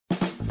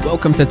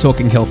Welcome to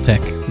Talking Health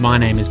Tech. My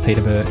name is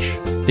Peter Birch.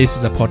 This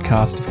is a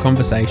podcast of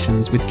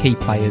conversations with key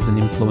players and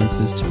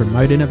influencers to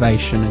promote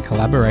innovation and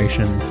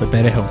collaboration for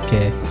better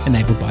healthcare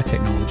enabled by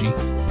technology.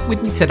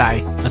 With me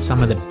today are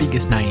some of the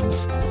biggest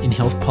names in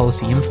health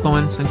policy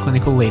influence and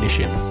clinical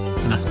leadership,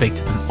 and I speak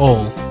to them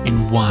all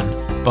in one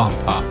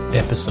bumper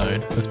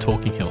episode of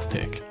Talking Health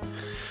Tech.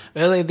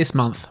 Earlier this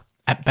month,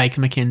 at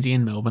Baker McKenzie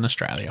in Melbourne,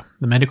 Australia,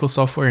 the Medical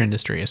Software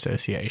Industry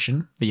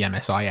Association, the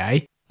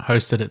MSIA,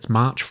 hosted its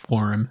March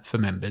Forum for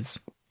members.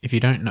 If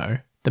you don't know,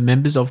 the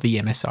members of the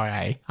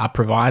MSIA are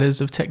providers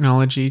of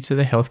technology to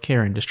the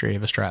healthcare industry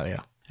of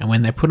Australia. And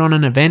when they put on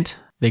an event,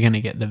 they're going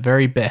to get the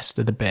very best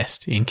of the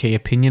best in key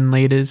opinion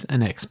leaders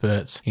and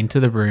experts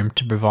into the room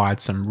to provide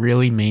some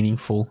really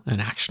meaningful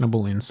and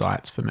actionable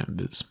insights for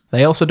members.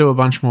 They also do a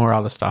bunch more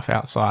other stuff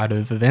outside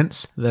of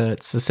events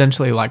that's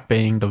essentially like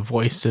being the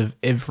voice of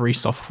every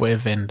software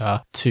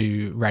vendor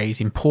to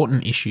raise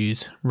important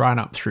issues right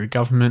up through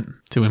government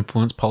to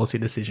influence policy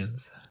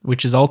decisions,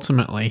 which is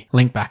ultimately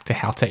linked back to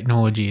how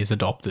technology is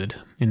adopted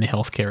in the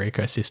healthcare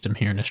ecosystem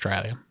here in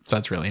Australia. So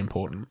that's really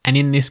important. And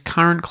in this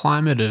current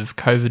climate of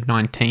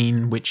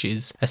COVID-19, which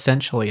is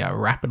essentially a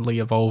rapidly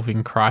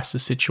evolving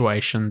crisis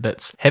situation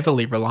that's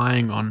heavily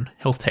relying on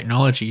health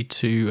technology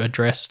to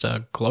address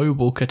a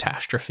global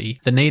catastrophe,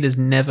 the need has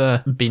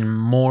never been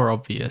more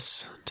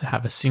obvious to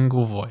have a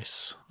single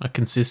voice, a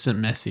consistent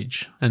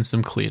message, and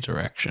some clear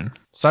direction.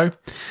 So,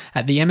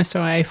 at the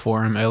MSIA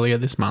forum earlier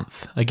this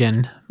month,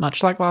 again,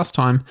 much like last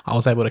time, I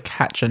was able to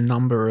catch a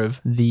number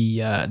of the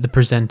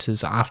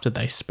presenters after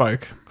they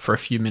spoke for a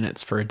few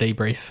minutes for a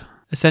debrief.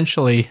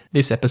 Essentially,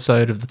 this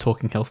episode of the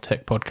Talking Health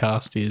Tech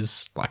podcast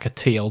is like a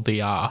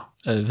TLDR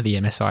of the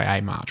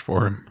MSIA March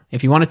Forum.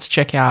 If you wanted to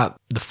check out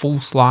the full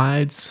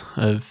slides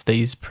of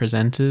these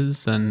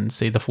presenters and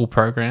see the full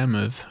program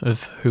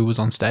of who was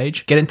on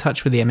stage, get in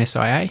touch with the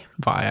MSIA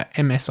via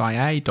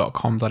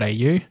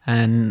msia.com.au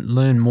and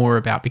learn more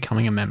about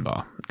becoming a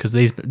member, because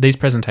these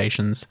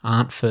presentations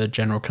aren't for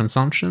general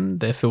consumption.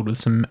 They're filled with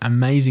some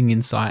amazing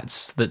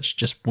insights that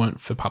just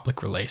weren't for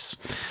public release.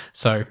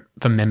 So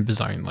for members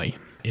only.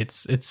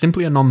 It's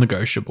simply a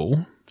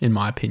non-negotiable, in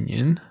my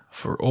opinion,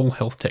 for all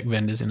health tech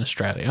vendors in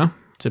Australia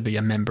to be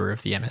a member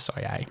of the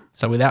MSIA.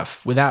 So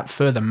without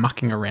further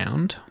mucking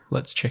around,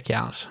 let's check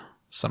out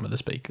some of the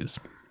speakers.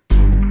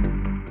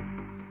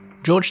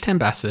 George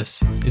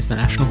Tambassis is the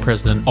National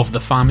President of the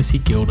Pharmacy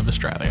Guild of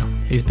Australia.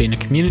 He's been a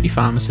community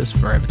pharmacist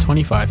for over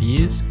 25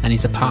 years, and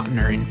he's a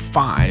partner in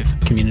 5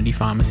 community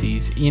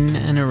pharmacies in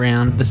and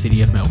around the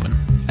city of Melbourne.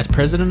 As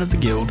President of the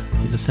Guild,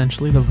 he's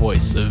essentially the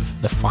voice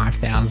of the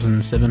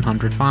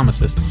 5,700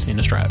 pharmacists in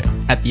Australia.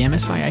 At the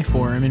MSIA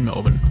Forum in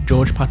Melbourne,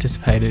 George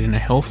participated in a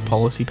health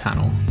policy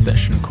panel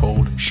session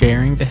called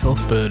Sharing the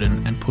Health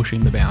Burden and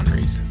Pushing the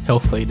Boundaries.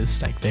 Health leaders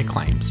stake their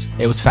claims.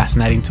 It was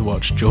fascinating to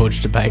watch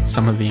George debate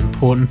some of the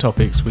important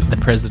topics with the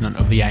President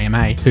of the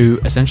AMA, who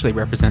essentially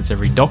represents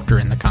every doctor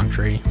in the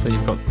country. So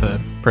you've got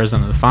the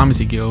President of the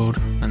Pharmacy Guild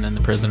and then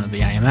the President of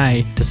the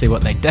AMA to see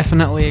what they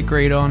definitely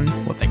agreed on,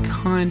 what they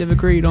kind of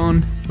agreed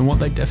on, and what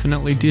they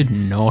definitely did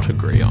not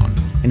agree on.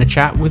 In a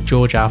chat with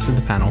George after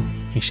the panel,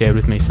 he shared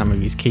with me some of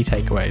his key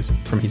takeaways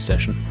from his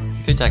session.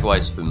 Key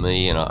takeaways for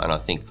me, and I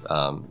think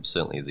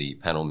certainly the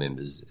panel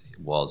members,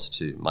 was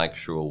to make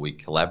sure we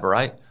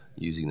collaborate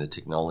using the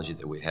technology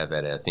that we have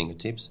at our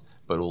fingertips,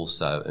 but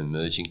also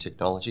emerging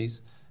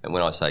technologies. And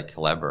when I say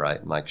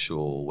collaborate, make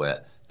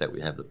sure that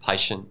we have the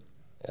patient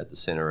at the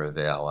centre of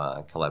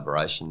our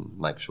collaboration,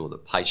 make sure the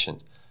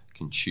patient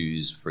can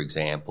choose, for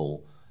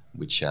example,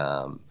 which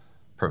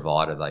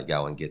provider they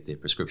go and get their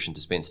prescription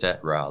dispensed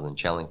at rather than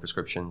channeling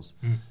prescriptions.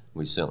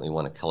 We certainly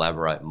want to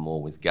collaborate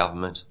more with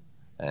government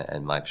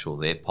and make sure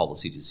their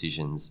policy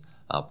decisions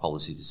are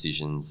policy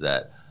decisions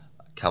that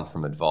come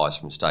from advice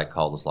from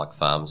stakeholders like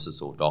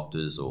pharmacists or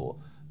doctors or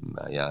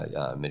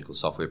medical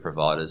software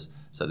providers.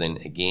 So then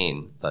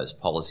again, those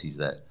policies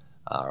that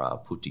are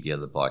put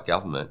together by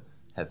government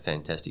have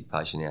fantastic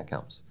patient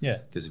outcomes. Yeah.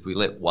 Because if we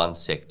let one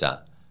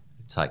sector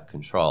take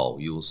control,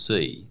 you'll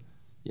see,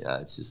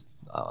 it's just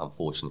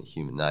unfortunate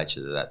human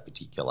nature that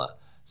particular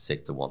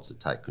sector wants to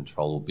take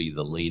control or be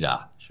the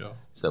leader. Sure.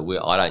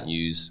 So I don't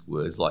use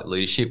words like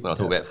leadership when I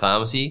talk about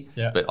pharmacy,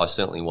 but I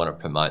certainly want to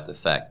promote the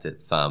fact that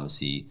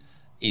pharmacy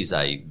is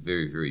a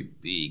very, very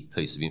big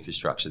piece of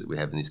infrastructure that we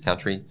have in this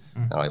country.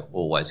 And I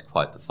always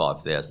quote the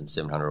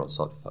 5,700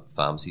 odd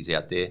pharmacies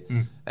out there.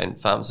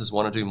 And pharmacists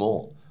want to do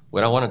more.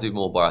 We don't want to do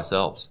more by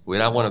ourselves. We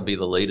don't want to be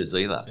the leaders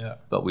either,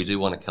 but we do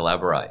want to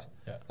collaborate.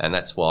 And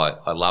that's why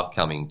I love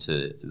coming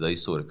to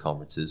these sort of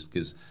conferences,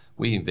 because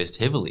we invest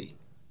heavily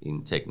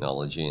in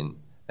technology,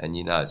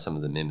 and some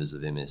of the members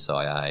of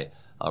MSIA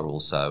are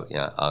also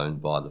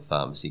owned by the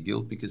Pharmacy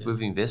Guild, because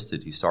we've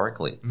invested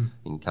historically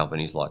in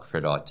companies like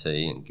Fred IT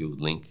and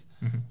GuildLink,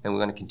 and we're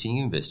going to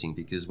continue investing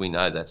because we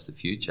know that's the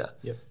future.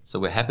 So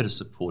we're happy to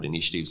support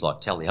initiatives like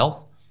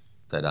telehealth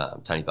that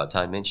Tony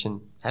Bartone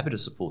mentioned. Happy to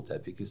support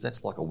that because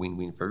that's like a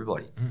win-win for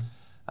everybody.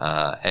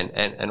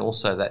 And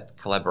also that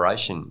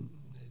collaboration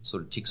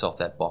sort of ticks off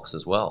that box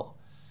as well.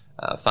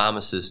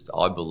 Pharmacists,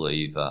 I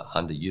believe, are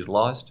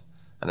underutilised.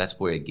 And that's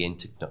where, again,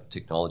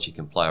 technology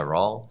can play a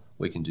role.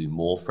 We can do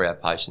more for our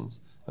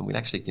patients, and we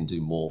actually can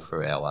do more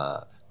for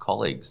our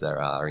colleagues that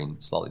are in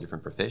slightly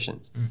different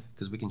professions,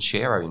 because we can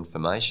share our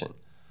information.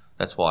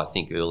 That's why I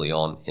think early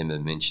on Emma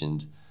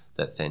mentioned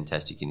that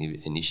fantastic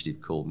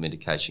initiative called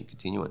Medication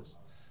Continuance.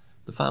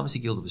 The Pharmacy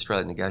Guild of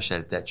Australia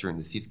negotiated that during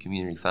the 5th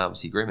Community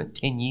Pharmacy Agreement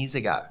 10 years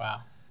ago.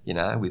 Wow. You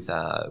know,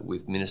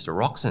 with Minister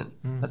Roxon.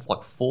 That's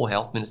like 4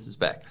 health ministers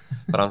back.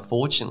 But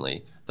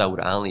unfortunately, they would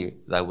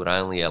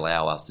only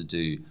allow us to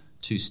do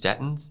 2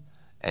 statins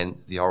and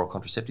the oral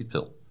contraceptive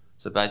pill.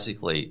 So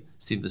basically,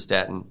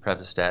 simvastatin,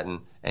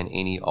 pravastatin, and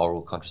any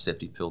oral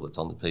contraceptive pill that's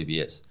on the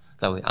PBS.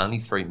 They were the only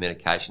 3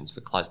 medications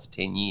for close to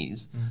 10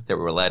 years that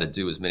were allowed to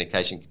do as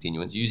medication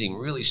continuance, using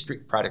really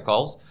strict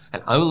protocols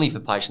and only for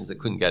patients that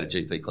couldn't go to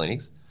GP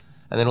clinics.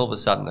 And then all of a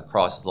sudden, a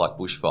crisis like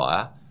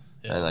bushfire,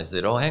 and they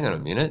said, oh, hang on a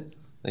minute,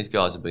 these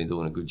guys have been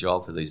doing a good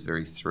job for these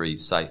very 3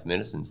 safe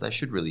medicines. They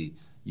should really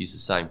use the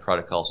same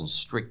protocols and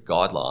strict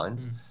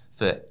guidelines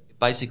for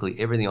basically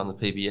everything on the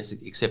PBS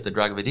except the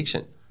drug of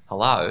addiction.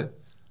 Hello?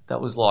 That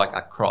was like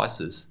a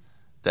crisis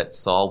that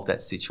solved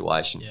that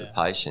situation for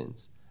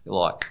patients.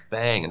 Like,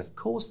 bang. And of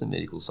course the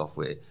medical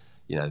software,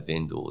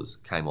 vendors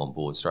came on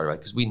board straight away,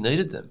 because we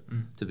needed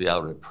them to be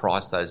able to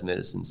price those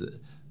medicines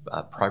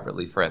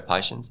appropriately for our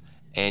patients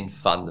and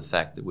fund the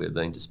fact that we've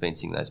been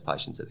dispensing those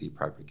patients at the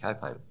appropriate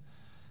co-payment.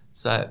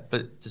 So,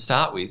 but to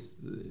start with,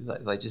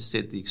 they just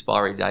said the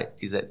expiry date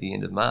is at the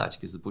end of March,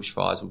 because the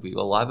bushfires will be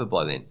all over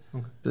by then.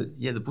 Okay. But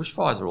yeah, the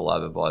bushfires are all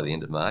over by the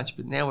end of March,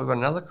 but now we've got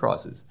another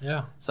crisis.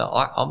 Yeah. So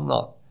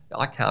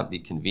I can't be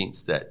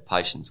convinced that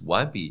patients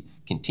won't be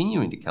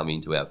continuing to come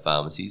into our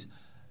pharmacies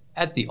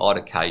at the odd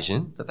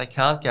occasion that they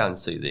can't go and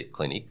see their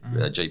clinic,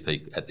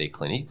 GP at their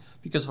clinic,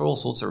 because for all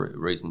sorts of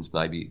reasons,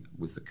 maybe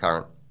with the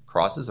current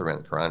crisis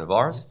around the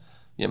coronavirus,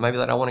 maybe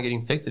they don't want to get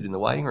infected in the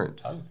waiting room.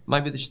 Totally.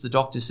 Maybe the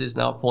doctor says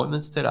no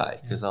appointments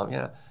today, because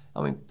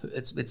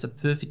it's a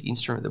perfect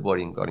instrument that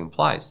we've got in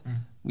place.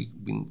 We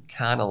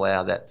can't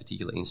allow that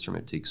particular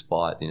instrument to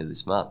expire at the end of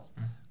this month.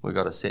 We've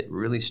got to set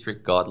really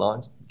strict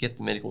guidelines, get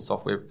the medical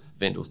software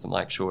vendors to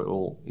make sure it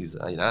all is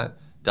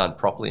done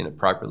properly and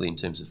appropriately in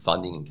terms of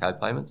funding and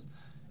co-payments,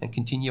 and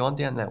continue on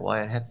down that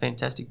way and have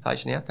fantastic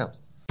patient outcomes.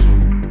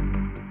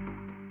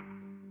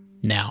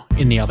 Now,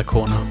 in the other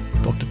corner,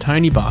 Dr.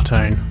 Tony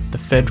Bartone, the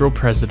Federal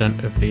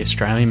President of the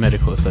Australian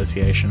Medical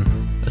Association,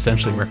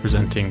 essentially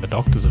representing the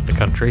doctors of the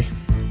country,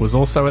 was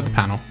also at the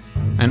panel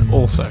and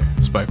also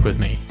spoke with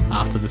me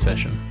after the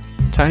session.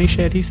 Tony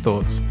shared his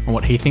thoughts on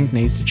what he thinks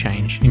needs to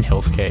change in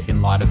healthcare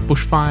in light of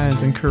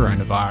bushfires and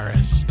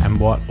coronavirus, and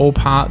what all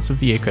parts of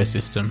the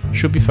ecosystem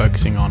should be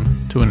focusing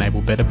on to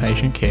enable better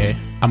patient care,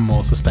 a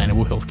more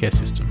sustainable healthcare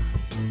system.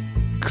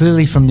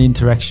 Clearly, from the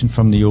interaction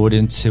from the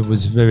audience, it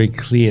was very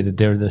clear that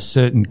there are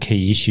certain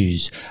key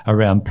issues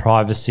around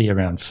privacy,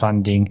 around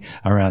funding,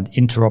 around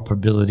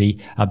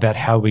interoperability, about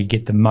how we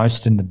get the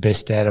most and the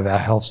best out of our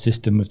health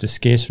system with the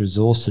scarce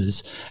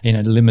resources in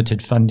a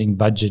limited funding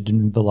budget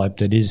envelope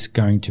that is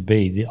going to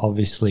be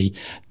obviously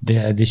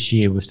there this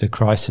year, with the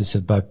crisis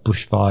of both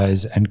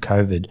bushfires and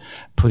COVID,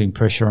 putting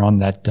pressure on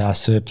that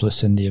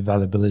surplus and the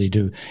availability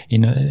to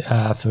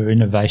for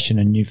innovation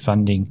and new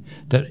funding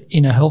that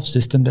in a health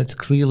system that's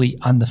clearly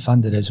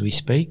underfunded as we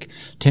speak.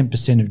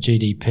 10% of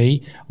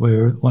GDP.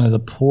 We're one of the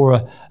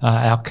poorer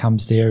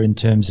outcomes there in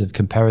terms of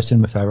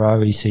comparison with our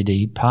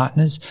OECD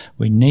partners.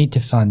 We need to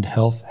fund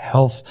health.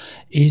 Health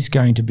is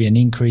going to be an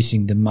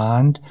increasing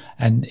demand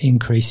and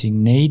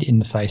increasing need in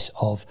the face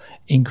of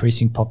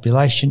increasing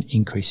population,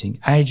 increasing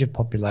age of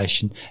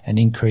population, and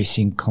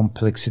increasing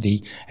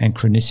complexity and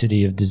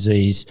chronicity of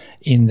disease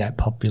in that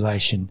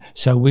population.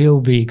 So we'll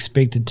be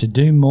expected to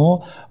do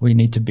more. We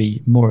need to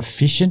be more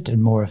efficient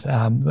and more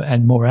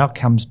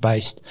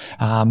outcomes-based,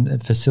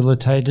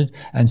 facilitated.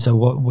 And so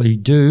what we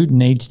do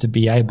needs to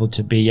be able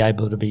to be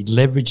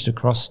leveraged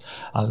across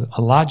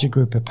a larger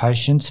group of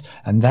patients.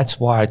 And that's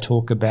why I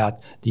talk about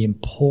the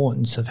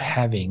importance of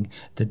having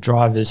the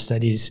drivers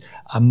that is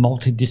a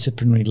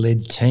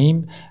multidisciplinary-led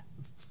team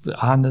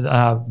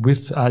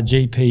with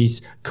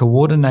GPs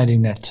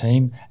coordinating that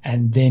team,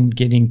 and then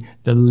getting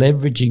the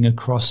leveraging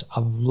across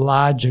a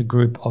larger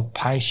group of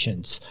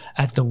patients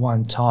at the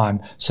one time.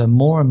 So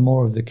more and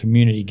more of the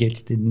community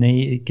gets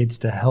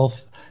the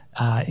health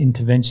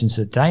interventions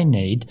that they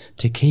need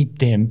to keep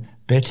them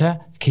better,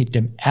 keep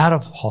them out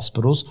of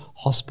hospitals.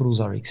 Hospitals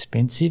are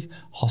expensive.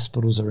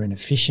 Hospitals are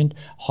inefficient.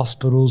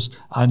 Hospitals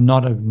are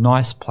not a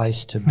nice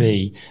place to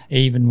be,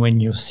 even when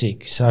you're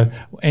sick. So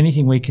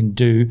anything we can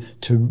do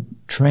to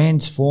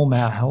transform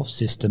our health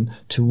system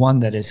to one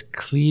that is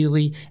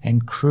clearly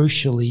and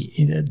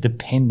crucially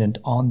dependent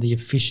on the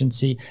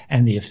efficiency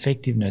and the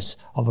effectiveness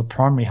of a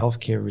primary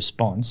healthcare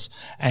response,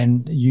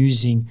 and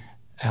using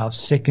our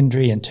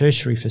secondary and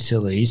tertiary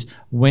facilities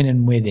when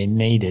and where they're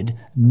needed,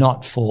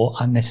 not for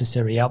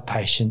unnecessary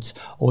outpatients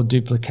or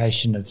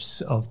duplication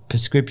of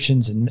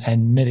prescriptions and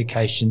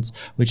medications,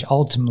 which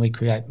ultimately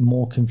create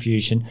more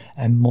confusion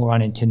and more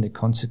unintended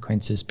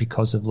consequences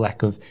because of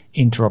lack of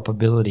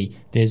interoperability.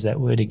 There's that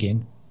word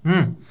again.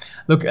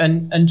 Look,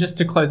 and just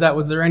to close out,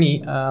 was there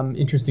any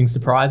interesting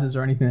surprises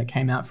or anything that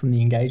came out from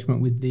the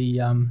engagement with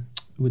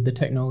the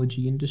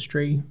technology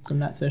industry from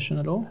that session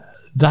at all?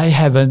 They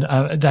have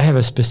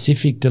a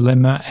specific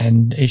dilemma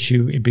and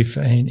issue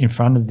in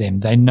front of them.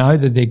 They know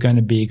that they're going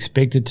to be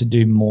expected to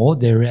do more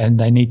there, and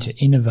they need to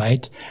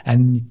innovate.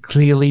 And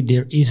clearly,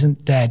 there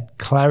isn't that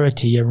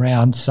clarity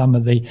around some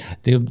of the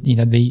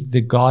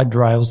guide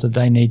rails that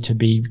they need to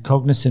be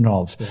cognizant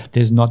of. Yeah.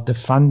 There's not the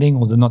funding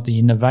or not the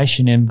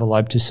innovation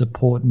envelope to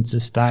support and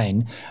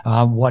sustain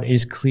what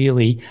is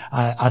clearly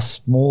a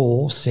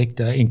small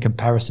sector in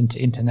comparison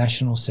to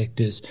international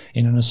sectors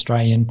in an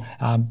Australian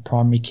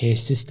primary care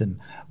system.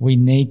 We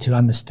need to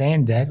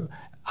understand that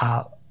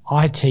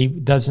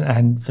IT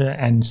doesn't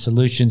and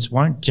solutions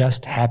won't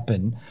just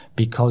happen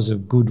because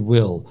of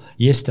goodwill.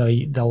 Yes,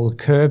 they'll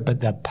occur, but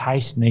the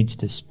pace needs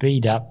to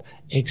speed up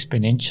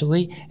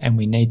exponentially, and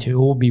we need to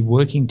all be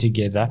working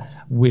together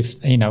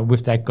with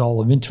that goal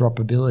of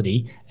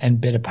interoperability and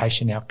better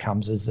patient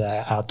outcomes as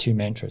our two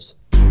mantras.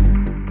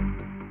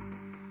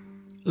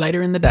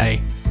 Later in the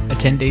day,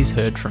 attendees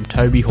heard from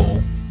Toby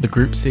Hall, the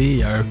Group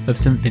CEO of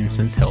St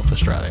Vincent's Health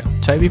Australia.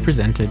 Toby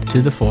presented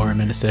to the forum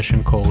in a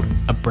session called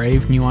A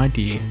Brave New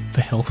Idea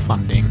for Health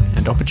Funding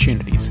and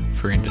Opportunities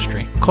for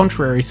Industry.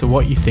 Contrary to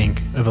what you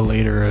think of a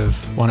leader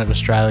of one of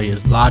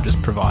Australia's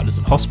largest providers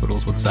of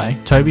hospitals would say,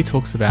 Toby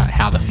talks about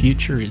how the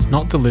future is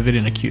not delivered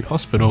in acute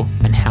hospital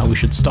and how we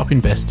should stop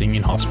investing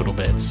in hospital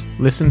beds.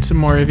 Listen to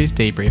more of his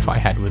debrief I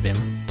had with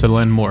him to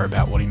learn more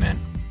about what he meant.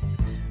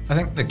 I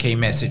think the key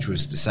message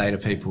was to say to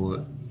people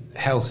that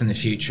health in the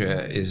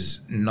future is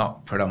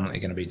not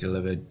predominantly going to be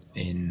delivered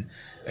in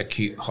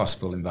acute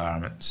hospital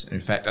environments. In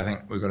fact, I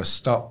think we've got to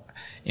stop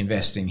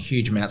investing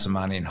huge amounts of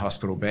money in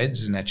hospital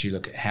beds and actually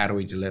look at how do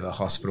we deliver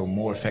hospital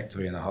more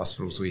effectively in the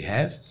hospitals we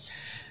have,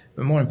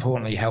 but more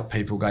importantly, help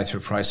people go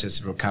through a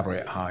process of recovery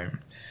at home.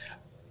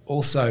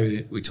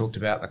 Also, we talked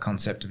about the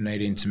concept of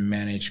needing to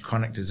manage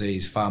chronic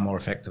disease far more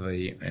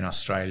effectively in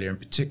Australia, and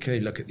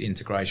particularly look at the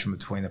integration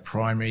between the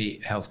primary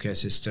healthcare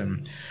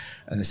system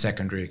and the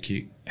secondary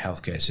acute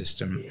healthcare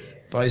system.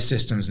 Those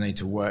systems need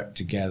to work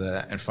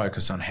together and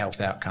focus on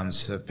health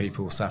outcomes for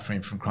people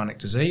suffering from chronic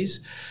disease.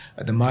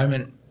 At the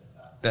moment,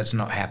 that's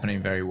not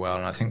happening very well,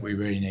 and I think we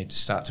really need to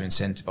start to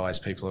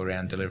incentivise people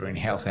around delivering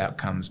health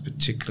outcomes,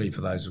 particularly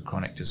for those with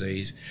chronic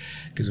disease,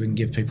 because we can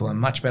give people a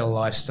much better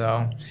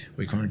lifestyle,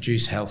 we can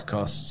reduce health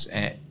costs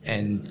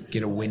and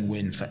get a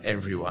win-win for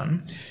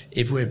everyone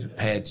if we're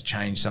prepared to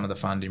change some of the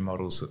funding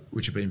models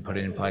which have been put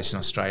in place in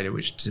Australia,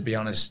 which, to be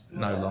honest,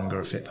 no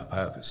longer are fit for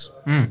purpose.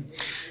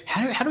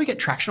 How do we get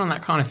traction on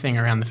that kind of thing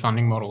around the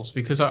funding models?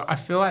 Because I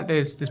feel like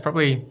there's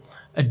probably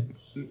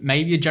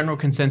maybe a general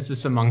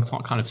consensus amongst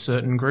kind of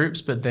certain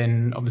groups, but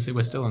then obviously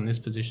we're still in this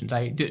position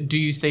today. Do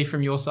you see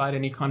from your side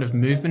any kind of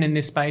movement in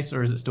this space,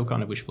 or is it still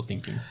kind of wishful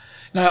thinking?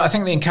 No, I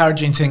think the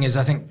encouraging thing is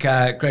I think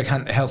Greg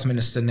Hunt, the Health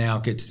Minister, now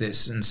gets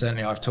this, and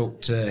certainly I've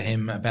talked to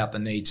him about the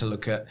need to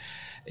look at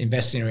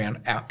investing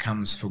around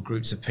outcomes for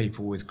groups of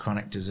people with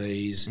chronic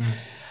disease.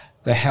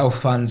 The health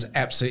funds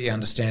absolutely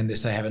understand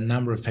this. They have a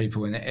number of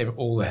people in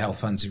all the health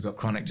funds who've got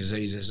chronic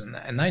diseases,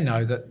 and they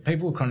know that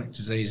people with chronic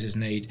diseases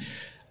need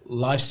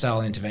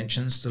lifestyle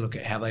interventions to look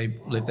at how they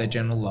live their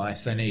general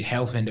life. They need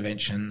health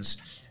interventions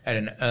at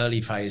an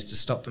early phase to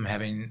stop them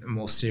having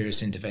more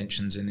serious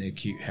interventions in the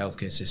acute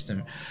healthcare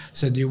system.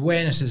 So the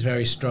awareness is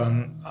very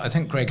strong. I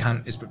think Greg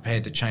Hunt is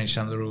prepared to change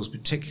some of the rules,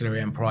 particularly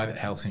around private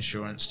health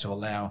insurance, to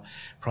allow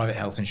private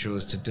health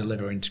insurers to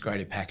deliver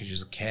integrated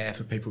packages of care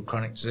for people with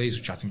chronic disease,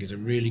 which I think is a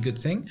really good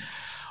thing.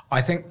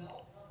 I think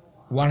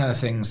one of the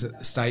things that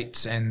the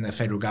states and the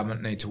federal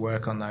government need to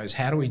work on, though, is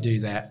how do we do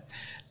that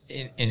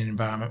in an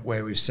environment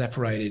where we've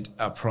separated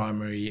our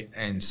primary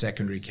and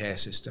secondary care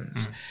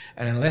systems.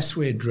 And unless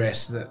we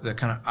address the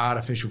kind of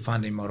artificial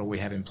funding model we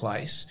have in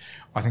place,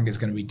 I think it's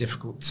going to be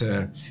difficult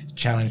to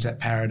challenge that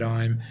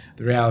paradigm.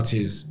 The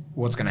reality is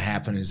what's going to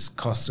happen is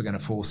costs are going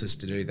to force us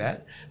to do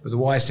that. But the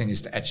wise thing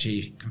is to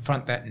actually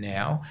confront that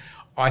now.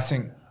 I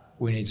think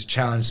we need to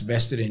challenge the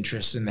vested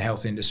interests in the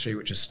health industry,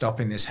 which are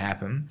stopping this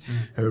happen,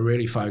 who are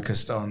really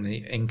focused on the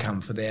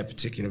income for their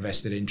particular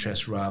vested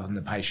interest rather than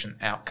the patient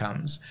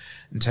outcomes,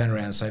 and turn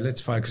around and say, let's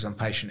focus on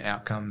patient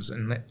outcomes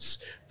and let's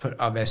put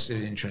our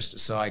vested interest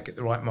aside, get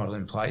the right model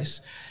in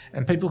place.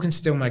 And people can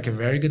still make a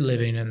very good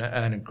living and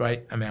earn a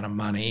great amount of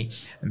money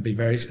and be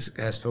very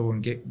successful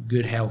and get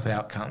good health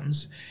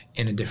outcomes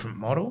in a different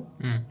model.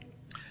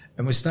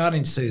 And we're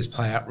starting to see this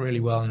play out really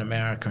well in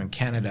America and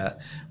Canada,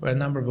 where a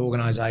number of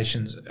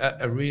organisations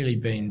are really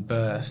being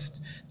birthed,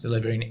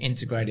 delivering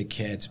integrated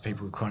care to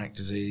people with chronic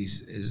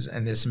diseases.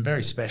 And there's some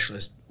very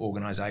specialist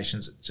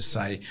organisations that just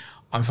say,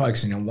 I'm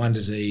focusing on one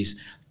disease,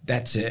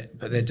 that's it.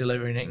 But they're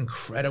delivering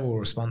incredible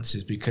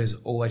responses because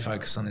all they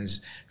focus on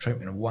is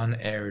treatment of one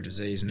area of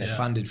disease, and they're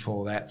funded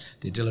for that.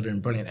 They're delivering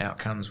brilliant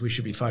outcomes. We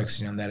should be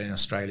focusing on that in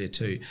Australia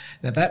too.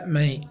 Now, that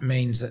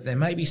means that there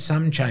may be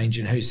some change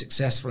in who's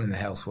successful in the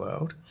health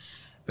world,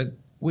 but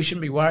we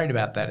shouldn't be worried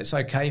about that. It's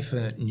okay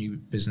for new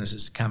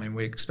businesses to come in.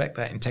 We expect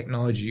that in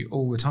technology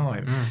all the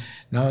time.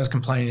 No one's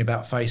complaining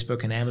about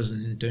Facebook and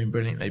Amazon doing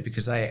brilliantly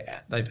because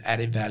they've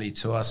added value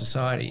to our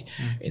society.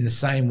 In the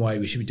same way,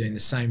 we should be doing the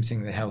same thing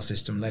in the health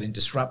system, letting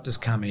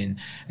disruptors come in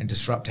and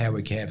disrupt how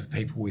we care for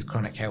people with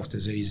chronic health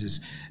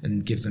diseases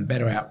and give them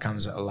better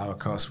outcomes at a lower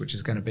cost, which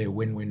is going to be a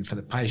win-win for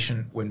the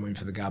patient, win-win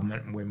for the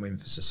government, and win-win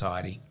for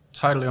society.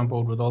 Totally on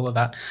board with all of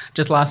that.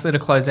 Just lastly to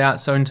close out,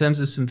 so in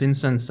terms of St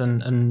Vincent's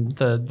and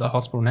the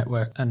hospital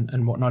network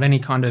and whatnot, any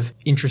kind of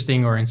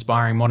interesting or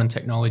inspiring modern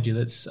technology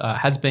that's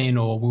has been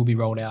or will be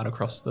rolled out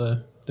across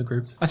the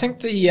group? I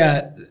think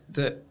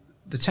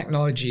the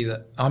technology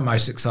that I'm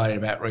most excited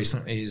about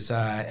recently is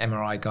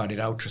MRI guided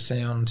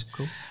ultrasound.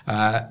 Cool.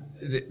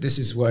 This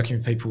is working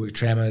with people with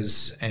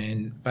tremors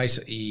and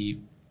basically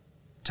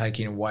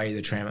taking away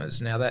the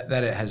tremors. Now that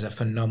it has a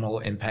phenomenal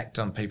impact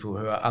on people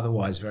who are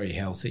otherwise very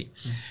healthy.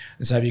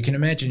 And so if you can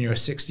imagine you're a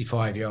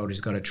 65-year-old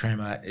who's got a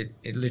tremor,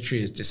 it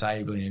literally is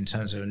disabling in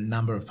terms of a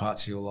number of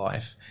parts of your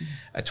life.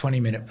 A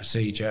 20-minute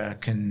procedure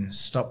can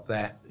stop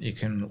that. You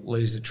can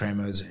lose the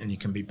tremors and you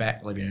can be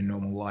back living a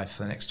normal life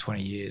for the next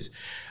 20 years.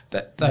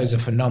 Those are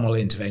phenomenal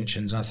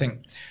interventions. I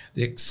think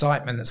the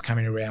excitement that's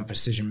coming around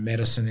precision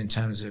medicine in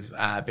terms of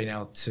being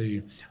able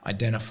to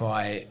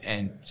identify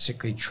and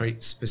particularly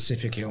treat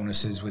specific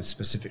illnesses with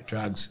specific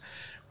drugs,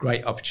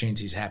 great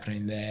opportunities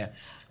happening there.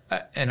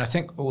 And I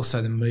think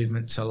also the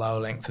movement to lower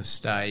length of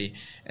stay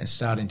and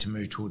starting to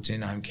move towards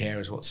in-home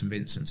care is what St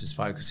Vincent's is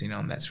focusing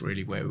on. That's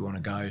really where we want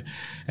to go.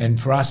 And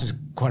for us, it's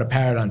quite a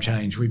paradigm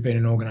change. We've been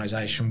an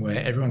organisation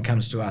where everyone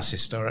comes to us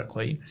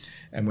historically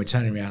and we're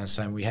turning around and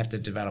saying we have to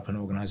develop an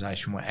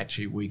organisation where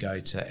actually we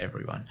go to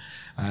everyone.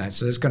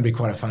 So it's going to be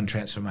quite a fun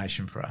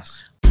transformation for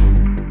us.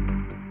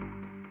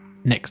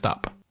 Next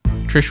up,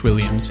 Trish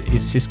Williams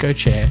is Cisco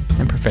Chair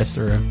and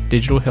Professor of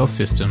Digital Health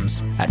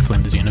Systems at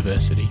Flinders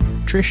University.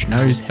 Trish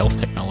knows health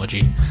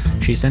technology.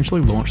 She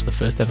essentially launched the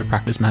first ever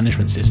practice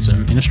management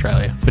system in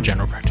Australia for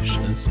general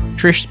practitioners.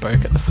 Trish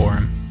spoke at the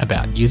forum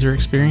about user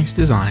experience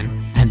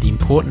design and the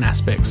important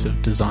aspects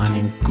of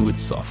designing good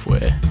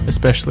software,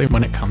 especially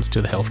when it comes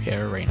to the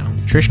healthcare arena.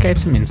 Trish gave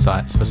some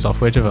insights for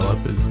software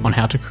developers on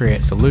how to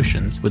create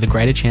solutions with a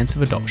greater chance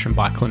of adoption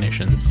by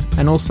clinicians,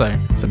 and also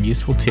some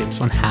useful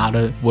tips on how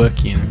to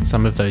work in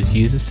some of those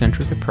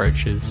user-centric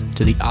approaches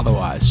to the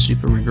otherwise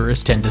super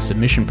rigorous tender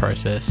submission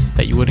process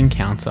that you would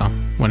encounter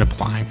when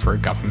applying for a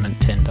government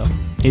tender.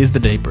 Here's the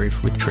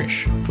debrief with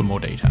Trish for more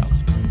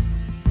details.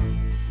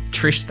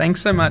 Trish,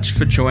 thanks so much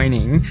for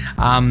joining.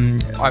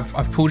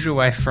 I've pulled you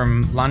away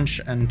from lunch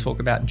and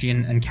talk about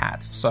gin and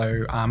cats,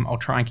 so I'll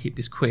try and keep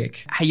this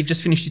quick. Hey, you've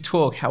just finished your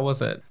talk. How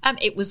was it?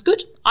 It was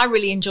good. I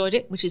really enjoyed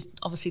it, which is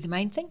obviously the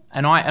main thing.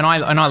 And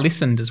I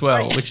listened as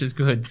well, which is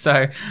good.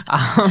 So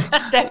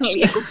that's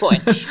definitely a good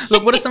point.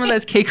 Look, what are some of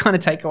those key kind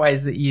of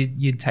takeaways that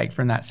you'd take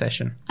from that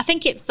session? I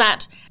think it's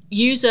that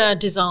user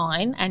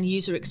design and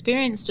user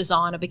experience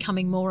design are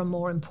becoming more and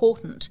more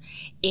important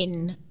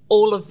in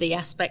all of the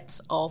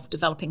aspects of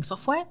developing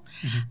software.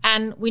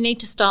 And we need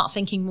to start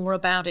thinking more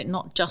about it,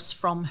 not just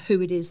from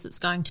who it is that's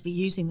going to be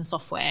using the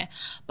software,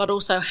 but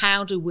also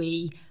how do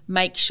we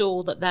make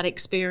sure that that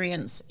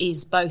experience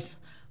is both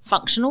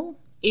functional,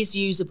 is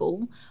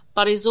usable,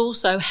 but is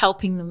also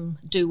helping them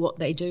do what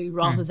they do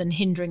rather than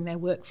hindering their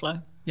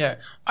workflow. Yeah,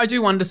 I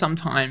do wonder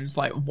sometimes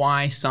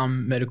why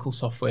some medical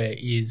software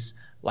is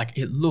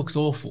it looks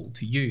awful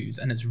to use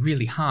and it's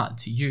really hard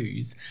to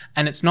use.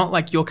 And it's not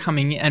like you're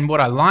coming in, and what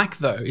I like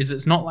though is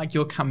it's not like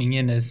you're coming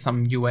in as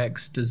some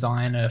UX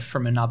designer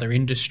from another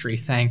industry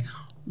saying,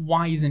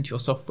 why isn't your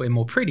software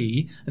more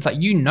pretty? It's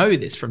like, you know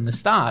this from the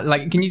start.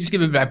 Can you just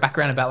give a bit of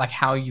background about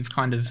how you've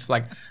kind of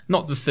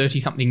not the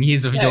 30-something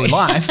years of your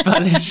life,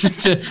 but it's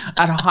just at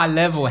a high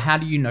level, how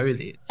do you know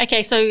this?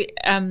 Okay, so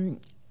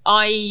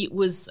I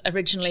was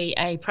originally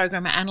a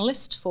programmer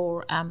analyst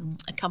for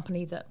a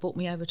company that brought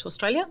me over to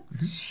Australia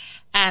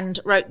and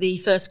wrote the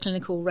first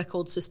clinical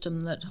record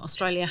system that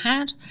Australia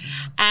had.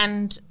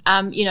 And,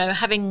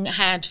 having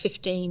had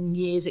 15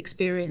 years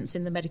experience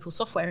in the medical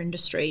software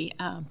industry,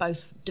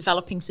 both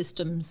developing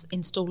systems,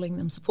 installing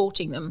them,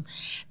 supporting them,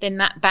 then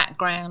that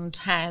background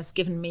has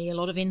given me a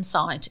lot of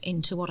insight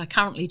into what I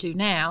currently do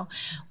now,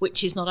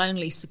 which is not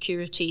only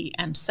security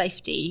and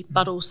safety,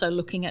 but also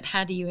looking at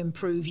how do you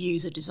improve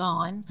user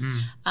design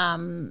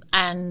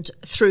and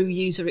through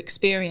user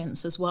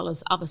experience as well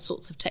as other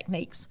sorts of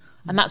techniques.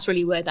 And that's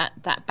really where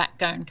that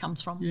background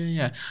comes from.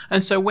 Yeah.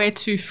 And so where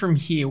to from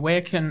here?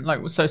 Where can,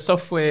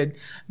 software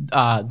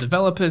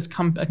developers,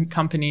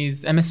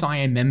 companies,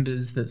 MSIA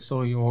members that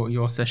saw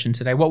your session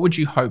today, what would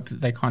you hope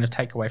that they kind of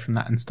take away from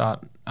that and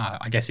start,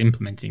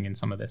 implementing in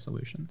some of their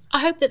solutions? I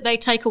hope that they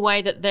take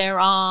away that there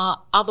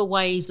are other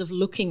ways of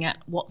looking at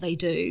what they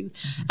do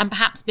and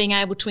perhaps being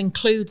able to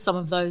include some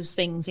of those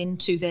things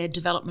into their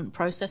development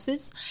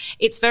processes.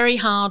 It's very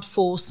hard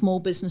for small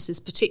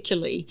businesses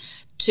particularly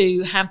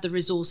to have the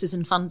resources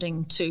and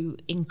funding to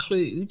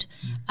include,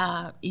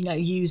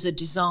 user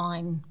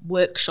design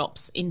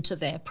workshops into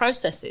their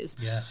processes.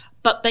 Yeah.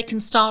 but they can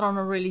start on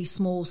a really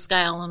small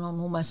scale and on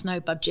almost no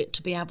budget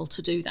to be able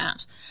to do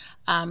that.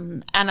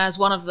 And as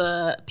one of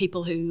the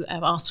people who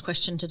asked a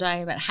question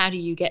today about how do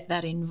you get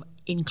that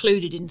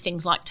included in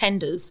things like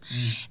tenders,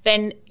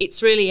 then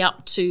it's really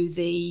up to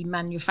the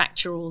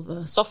manufacturer or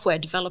the software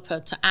developer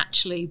to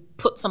actually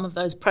put some of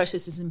those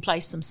processes in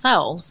place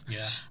themselves,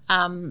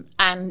 and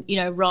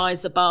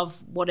rise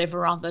above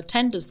whatever other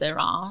tenders there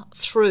are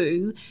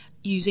through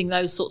using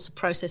those sorts of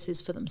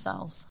processes for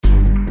themselves.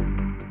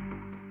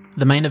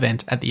 The main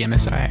event at the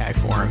MSIAA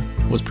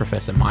Forum was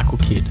Professor Michael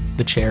Kidd,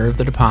 the chair of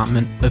the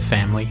Department of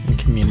Family and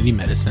Community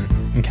Medicine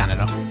in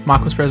Canada.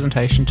 Michael's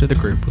presentation to the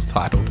group was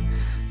titled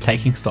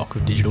Taking Stock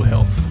of Digital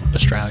Health,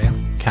 Australia,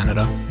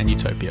 Canada and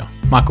Utopia.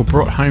 Michael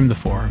brought home the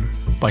forum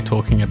by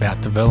talking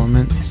about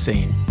developments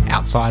seen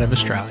outside of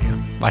Australia,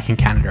 like in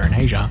Canada and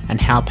Asia, and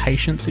how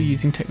patients are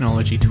using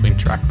technology to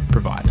interact with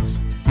providers.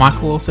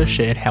 Michael also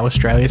shared how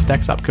Australia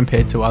stacks up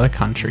compared to other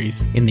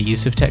countries in the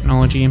use of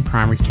technology in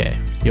primary care.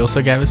 He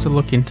also gave us a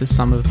look into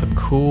some of the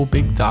cool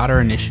big data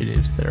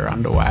initiatives that are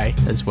underway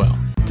as well.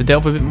 To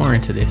delve a bit more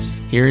into this,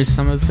 here is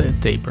some of the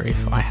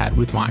debrief I had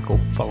with Michael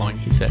following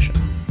his session.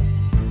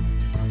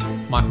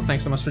 Michael,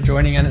 thanks so much for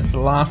joining, and it's the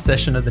last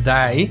session of the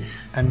day,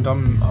 and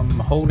I'm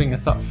holding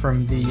us up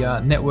from the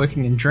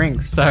networking and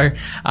drinks, so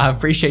I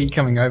appreciate you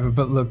coming over.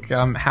 But look,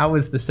 how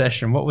was the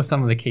session? What were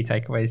some of the key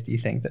takeaways, do you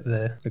think, that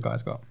the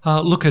guys got?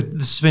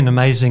 This has been an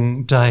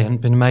amazing day, and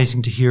been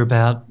amazing to hear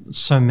about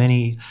so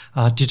many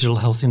digital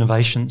health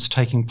innovations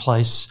taking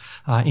place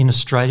in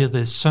Australia.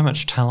 There's so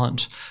much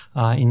talent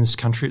in this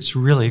country. It's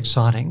really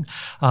exciting.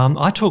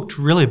 I talked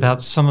really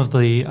about some of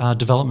the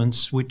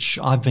developments which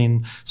I've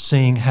been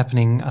seeing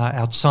happening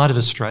outside of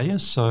Australia.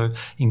 So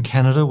in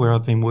Canada, where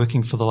I've been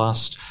working for the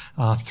last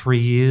 3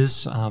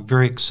 years,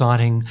 very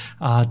exciting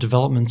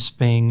developments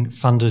being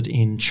funded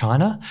in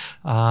China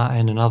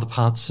and in other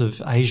parts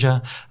of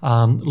Asia,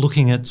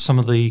 looking at some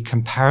of the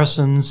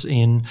comparisons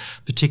in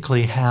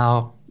particularly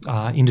how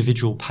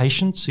individual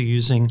patients are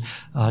using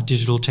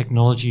digital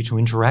technology to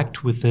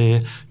interact with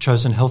their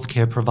chosen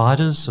healthcare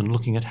providers, and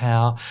looking at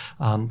how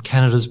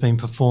Canada's been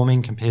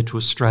performing compared to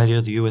Australia,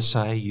 the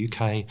USA,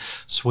 UK,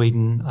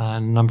 Sweden,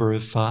 and a number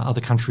of other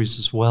countries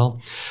as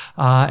well.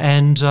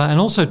 And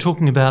also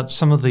talking about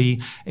some of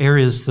the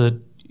areas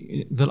that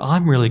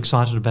I'm really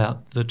excited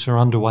about that are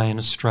underway in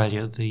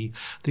Australia, the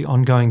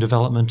ongoing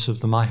development of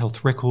the My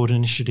Health Record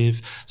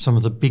initiative, some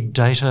of the big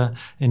data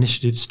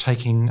initiatives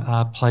taking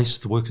place,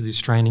 the work of the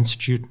Australian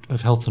Institute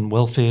of Health and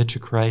Welfare to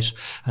create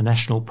a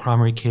national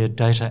primary care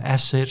data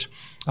asset,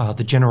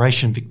 the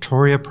Generation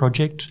Victoria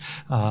project,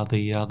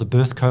 the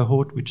birth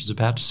cohort, which is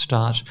about to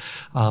start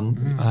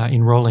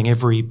enrolling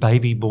every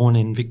baby born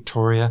in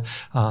Victoria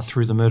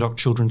through the Murdoch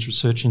Children's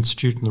Research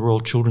Institute and the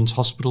Royal Children's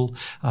Hospital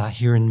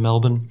here in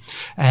Melbourne,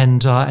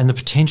 and the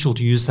potential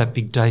to use that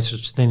big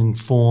data to then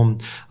inform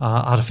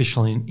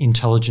artificial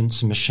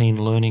intelligence and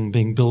machine learning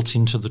being built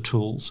into the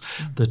tools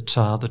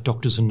that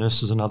doctors and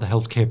nurses and other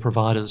healthcare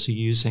providers are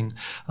using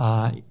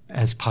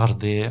as part of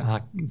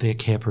their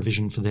care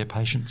provision for their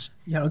patients.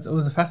 Yeah, it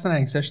was a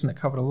fascinating session that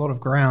covered a lot of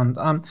ground.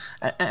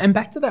 And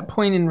back to that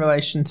point in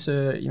relation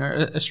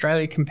to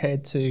Australia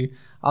compared to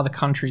other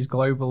countries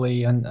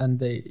globally, and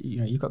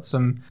you've got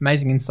some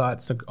amazing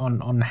insights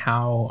on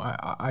how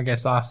I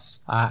guess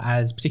us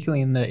as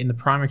particularly in the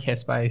primary care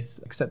space,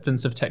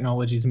 acceptance of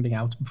technologies and being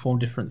able to perform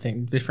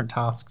different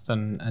tasks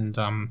and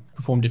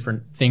perform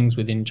different things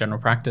within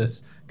general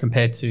practice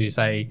compared to,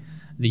 say,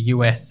 the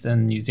US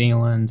and New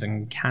Zealand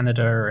and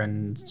Canada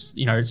and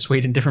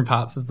Sweden, different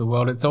parts of the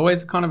world. It's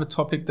always kind of a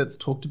topic that's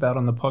talked about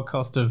on the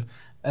podcast of,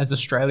 as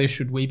Australia,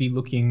 should we be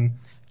looking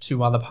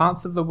to other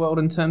parts of the world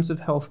in terms of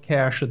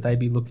healthcare? Should they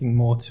be looking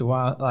more to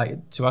us,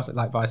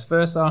 like vice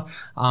versa?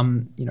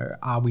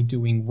 Are we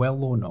doing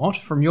well or not?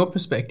 From your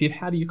perspective,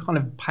 how do you kind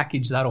of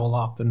package that all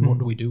up, and what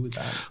do we do with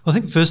that? Well, I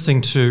think the first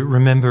thing to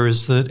remember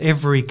is that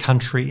every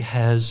country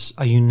has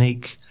a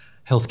unique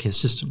healthcare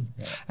system,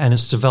 and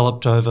it's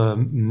developed over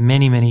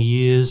many, many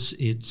years.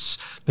 It's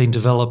been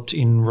developed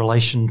in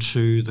relation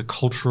to the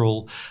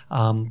cultural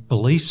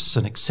beliefs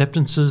and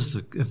acceptances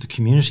of the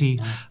community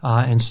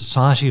and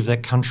society of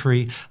that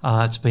country.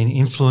 It's been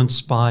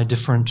influenced by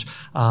different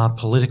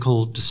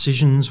political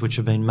decisions which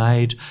have been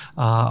made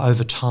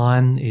over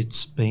time.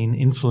 It's been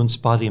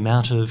influenced by the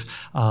amount of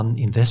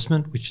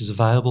investment which is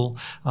available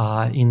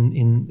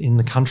in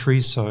the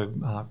country.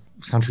 So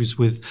countries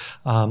with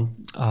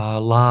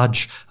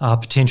large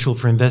potential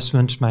for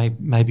investment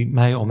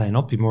may or may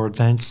not be more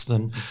advanced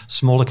than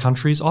smaller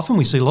countries. Often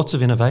we see lots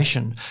of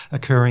innovation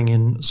occurring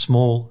in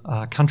small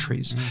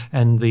countries.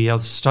 And the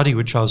study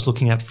which I was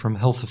looking at from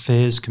Health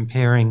Affairs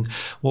comparing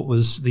what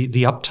was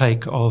the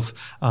uptake of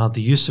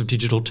the use of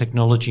digital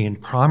technology in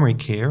primary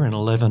care in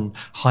 11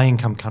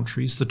 high-income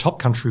countries, the top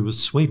country was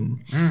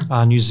Sweden.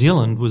 New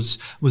Zealand was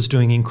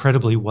doing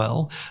incredibly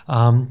well.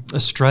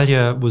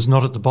 Australia was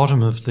not at the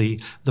bottom of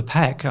the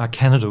pack.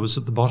 Canada was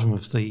at the bottom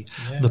of the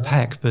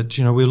pack. But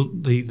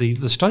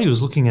the study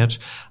was looking at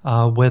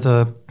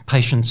whether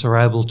patients are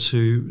able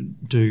to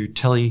do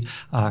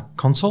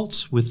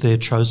consults with their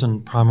chosen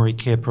primary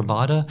care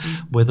provider,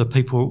 whether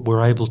people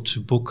were able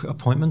to book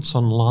appointments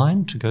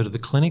online to go to the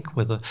clinic,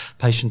 whether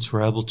patients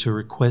were able to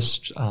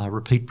request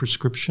repeat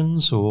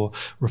prescriptions or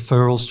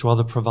referrals to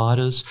other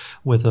providers,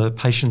 whether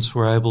patients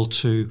were able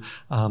to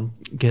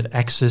get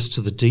access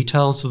to the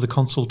details of the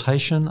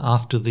consultation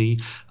after the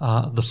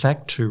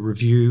fact to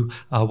review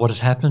what had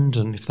happened,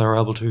 and if they were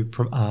able to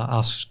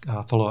ask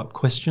follow-up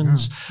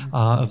questions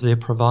of their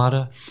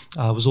provider.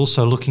 Was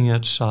also looking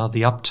at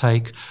the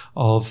uptake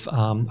of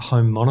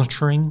home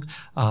monitoring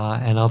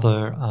and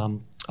other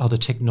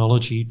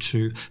technology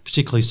to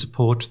particularly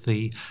support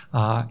the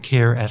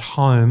care at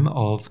home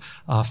of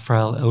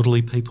frail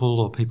elderly people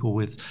or people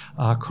with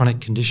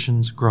chronic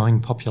conditions, growing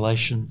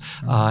population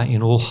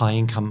in all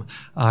high-income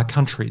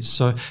countries.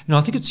 So,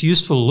 I think it's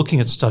useful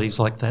looking at studies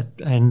like that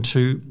and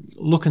to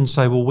look and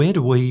say, well, where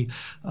do we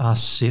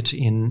sit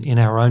in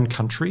our own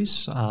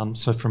countries?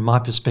 So from my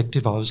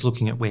perspective, I was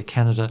looking at where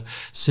Canada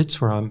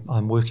sits, where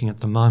I'm working at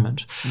the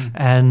moment,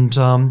 and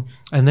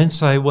then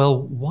say,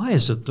 well, why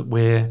is it that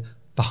we're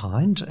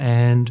behind,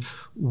 and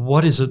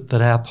what is it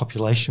that our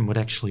population would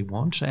actually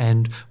want,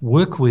 and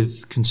work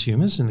with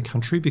consumers in the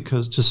country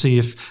because to see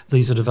if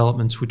these are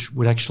developments which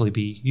would actually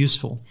be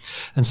useful.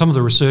 And some of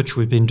the research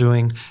we've been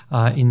doing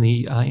in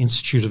the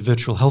Institute of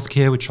Virtual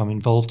Healthcare, which I'm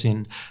involved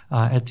in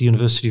at the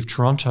University of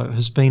Toronto,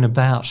 has been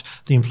about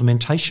the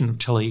implementation of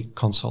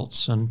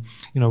teleconsults. And,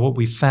 what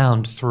we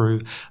found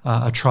through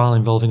a trial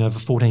involving over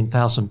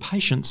 14,000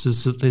 patients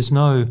is that there's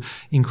no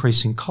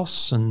increase in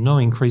costs and no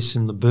increase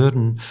in the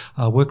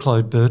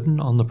workload burden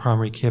on the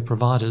primary care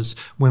providers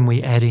when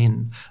we add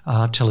in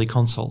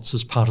teleconsults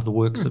as part of the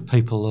work that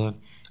people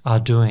are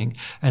doing.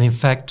 And in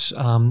fact,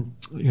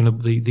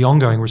 the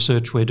ongoing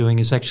research we're doing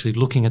is actually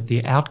looking at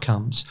the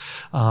outcomes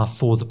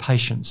for the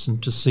patients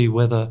and to see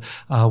whether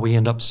we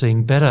end up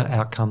seeing better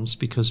outcomes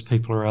because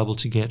people are able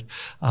to get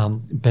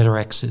better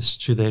access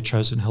to their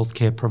chosen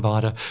healthcare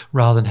provider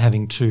rather than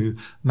having to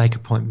make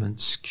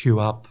appointments, queue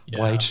up,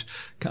 wait,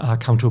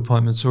 come to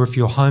appointments, or if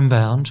you're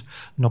homebound,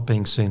 not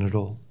being seen at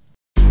all.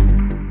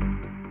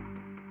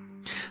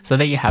 So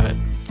there you have it.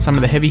 Some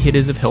of the heavy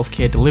hitters of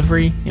healthcare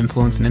delivery,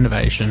 influence and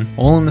innovation,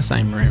 all in the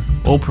same room,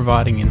 all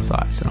providing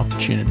insights and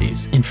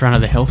opportunities in front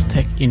of the health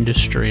tech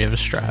industry of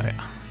Australia.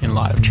 In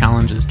light of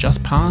challenges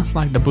just past,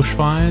 like the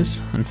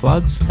bushfires and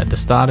floods at the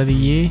start of the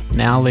year,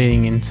 now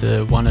leading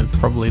into one of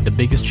probably the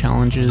biggest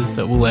challenges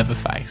that we'll ever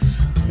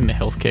face in the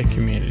healthcare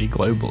community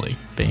globally,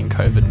 being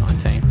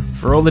COVID-19.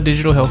 For all the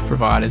digital health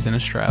providers in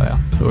Australia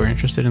who are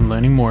interested in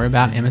learning more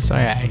about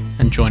MSIA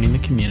and joining the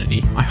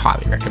community, I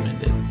highly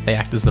recommend it. They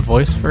act as the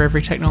voice for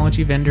every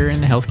technology vendor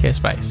in the healthcare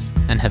space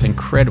and have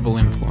incredible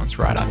influence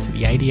right up to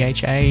the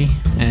ADHA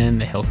and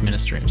the Health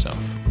Minister himself.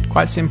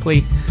 Quite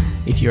simply,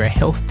 if you're a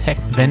health tech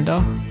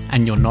vendor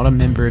and you're not a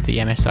member of the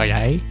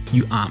MSIA,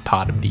 you aren't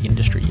part of the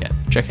industry yet.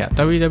 Check out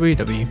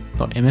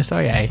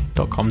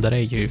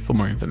www.msia.com.au for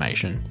more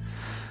information.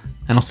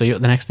 And I'll see you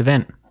at the next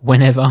event,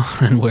 whenever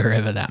and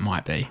wherever that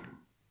might be.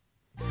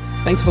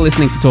 Thanks for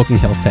listening to Talking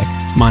Health Tech.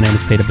 My name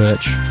is Peter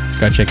Birch.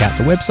 Go check out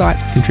the website,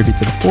 contribute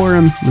to the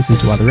forum, listen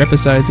to other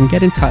episodes, and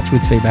get in touch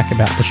with feedback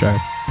about the show,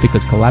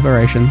 because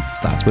collaboration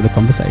starts with a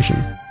conversation.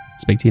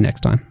 Speak to you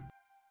next time.